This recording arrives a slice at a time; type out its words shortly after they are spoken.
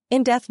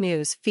In-depth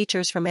news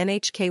features from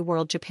NHK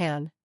World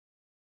Japan.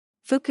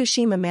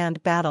 Fukushima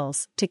manned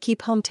battles to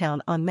keep hometown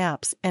on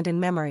maps and in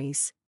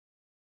memories.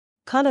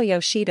 Konno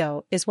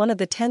Yoshito is one of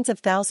the tens of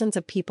thousands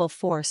of people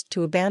forced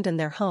to abandon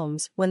their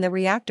homes when the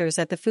reactors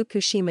at the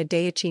Fukushima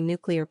Daiichi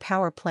nuclear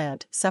power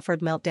plant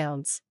suffered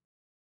meltdowns.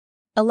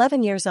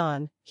 11 years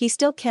on, he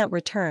still can't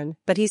return,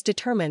 but he's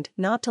determined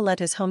not to let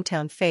his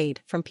hometown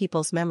fade from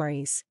people's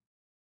memories.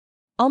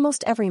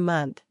 Almost every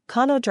month,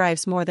 Konno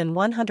drives more than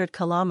 100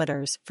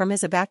 kilometers from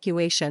his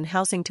evacuation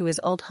housing to his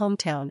old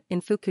hometown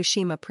in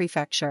Fukushima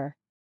Prefecture.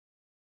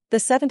 The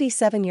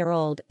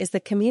 77-year-old is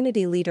the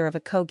community leader of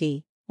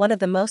Akogi, one of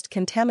the most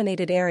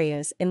contaminated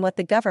areas in what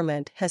the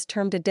government has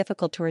termed a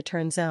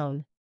difficult-to-return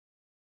zone.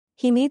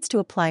 He needs to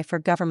apply for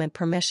government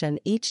permission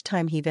each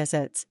time he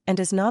visits and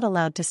is not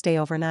allowed to stay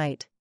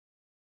overnight.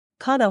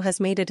 Konno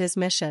has made it his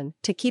mission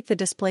to keep the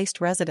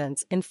displaced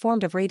residents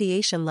informed of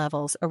radiation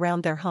levels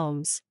around their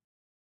homes.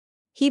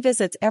 He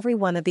visits every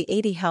one of the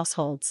 80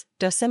 households,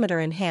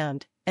 dosimeter in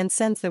hand, and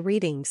sends the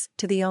readings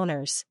to the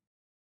owners.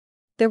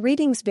 The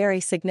readings vary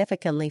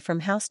significantly from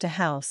house to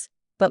house,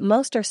 but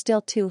most are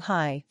still too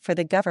high for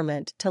the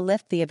government to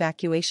lift the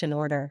evacuation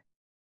order.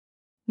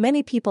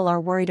 Many people are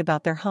worried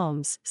about their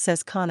homes,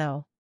 says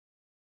Konno.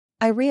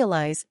 I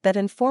realize that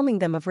informing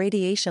them of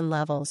radiation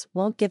levels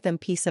won't give them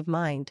peace of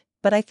mind,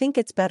 but I think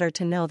it's better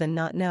to know than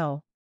not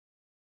know.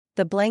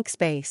 The blank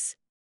space.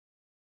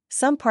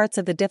 Some parts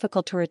of the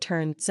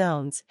difficult-to-return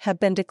zones have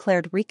been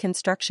declared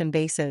reconstruction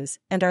bases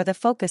and are the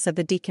focus of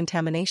the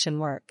decontamination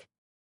work.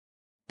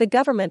 The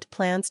government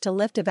plans to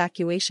lift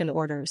evacuation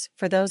orders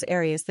for those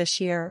areas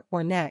this year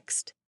or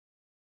next.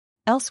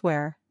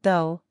 Elsewhere,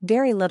 though,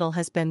 very little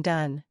has been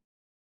done.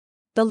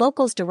 The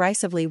locals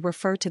derisively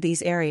refer to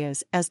these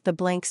areas as the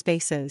blank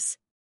spaces.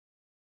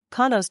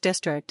 Konno's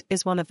district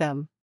is one of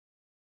them.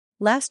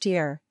 Last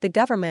year, the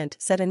government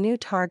set a new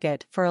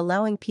target for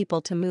allowing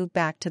people to move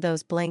back to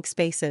those blank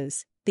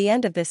spaces, the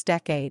end of this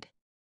decade.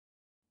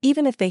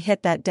 Even if they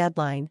hit that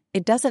deadline,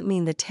 it doesn't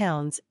mean the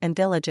towns and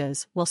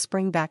villages will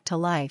spring back to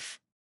life.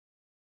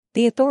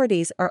 The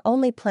authorities are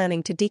only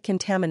planning to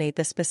decontaminate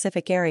the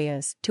specific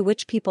areas to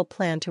which people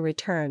plan to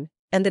return,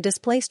 and the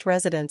displaced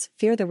residents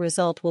fear the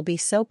result will be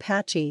so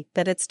patchy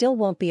that it still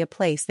won't be a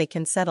place they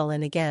can settle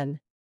in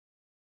again.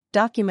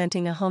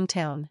 Documenting a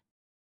hometown.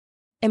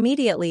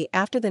 Immediately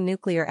after the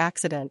nuclear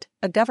accident,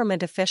 a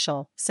government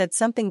official said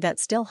something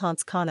that still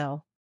haunts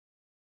Konno.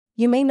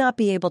 You may not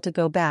be able to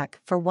go back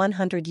for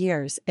 100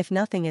 years if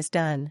nothing is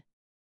done.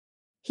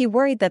 He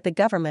worried that the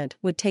government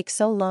would take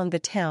so long the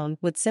town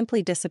would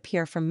simply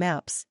disappear from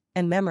maps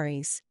and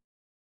memories.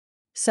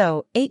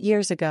 So, 8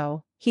 years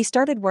ago, he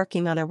started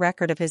working on a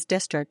record of his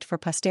district for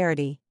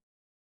posterity.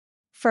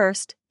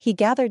 First, he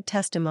gathered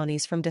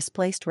testimonies from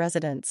displaced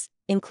residents,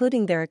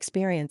 including their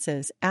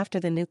experiences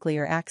after the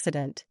nuclear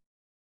accident.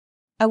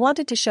 I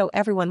wanted to show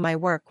everyone my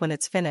work when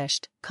it's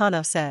finished,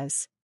 Konno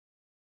says.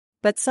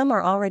 But some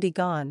are already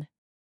gone.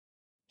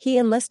 He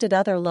enlisted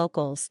other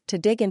locals to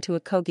dig into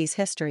Akogi's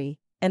history,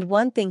 and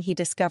one thing he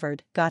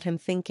discovered got him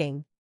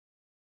thinking.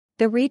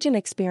 The region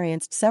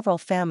experienced several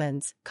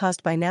famines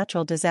caused by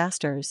natural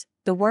disasters,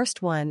 the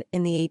worst one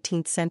in the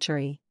 18th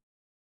century.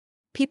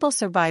 People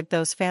survived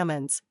those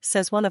famines,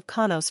 says one of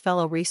Konno's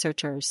fellow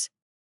researchers.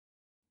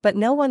 But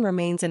no one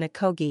remains in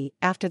Akogi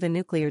after the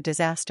nuclear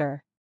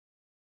disaster.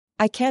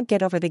 I can't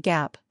get over the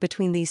gap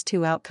between these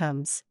two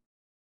outcomes.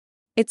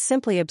 It's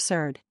simply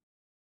absurd.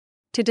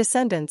 To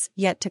descendants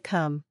yet to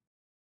come.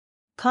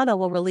 Konno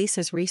will release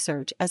his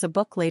research as a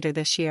book later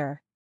this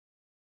year.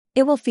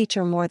 It will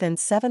feature more than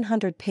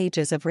 700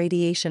 pages of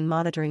radiation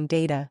monitoring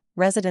data,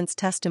 residents'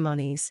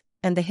 testimonies,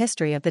 and the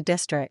history of the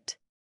district.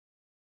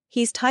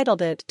 He's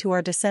titled it To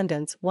Our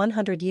Descendants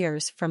 100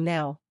 Years From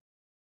Now.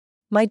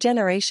 My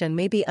generation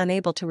may be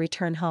unable to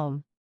return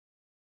home.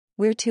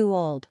 We're too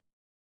old.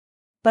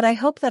 But I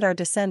hope that our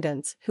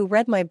descendants who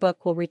read my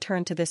book will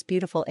return to this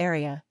beautiful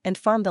area and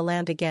farm the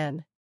land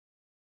again.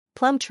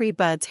 Plum tree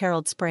buds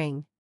herald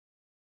spring.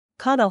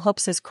 Konno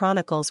hopes his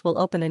chronicles will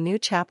open a new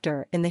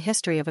chapter in the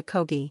history of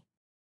Akogi.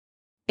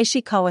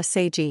 Ishikawa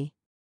Seiji.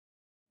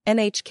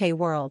 NHK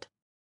World.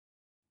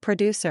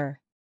 Producer.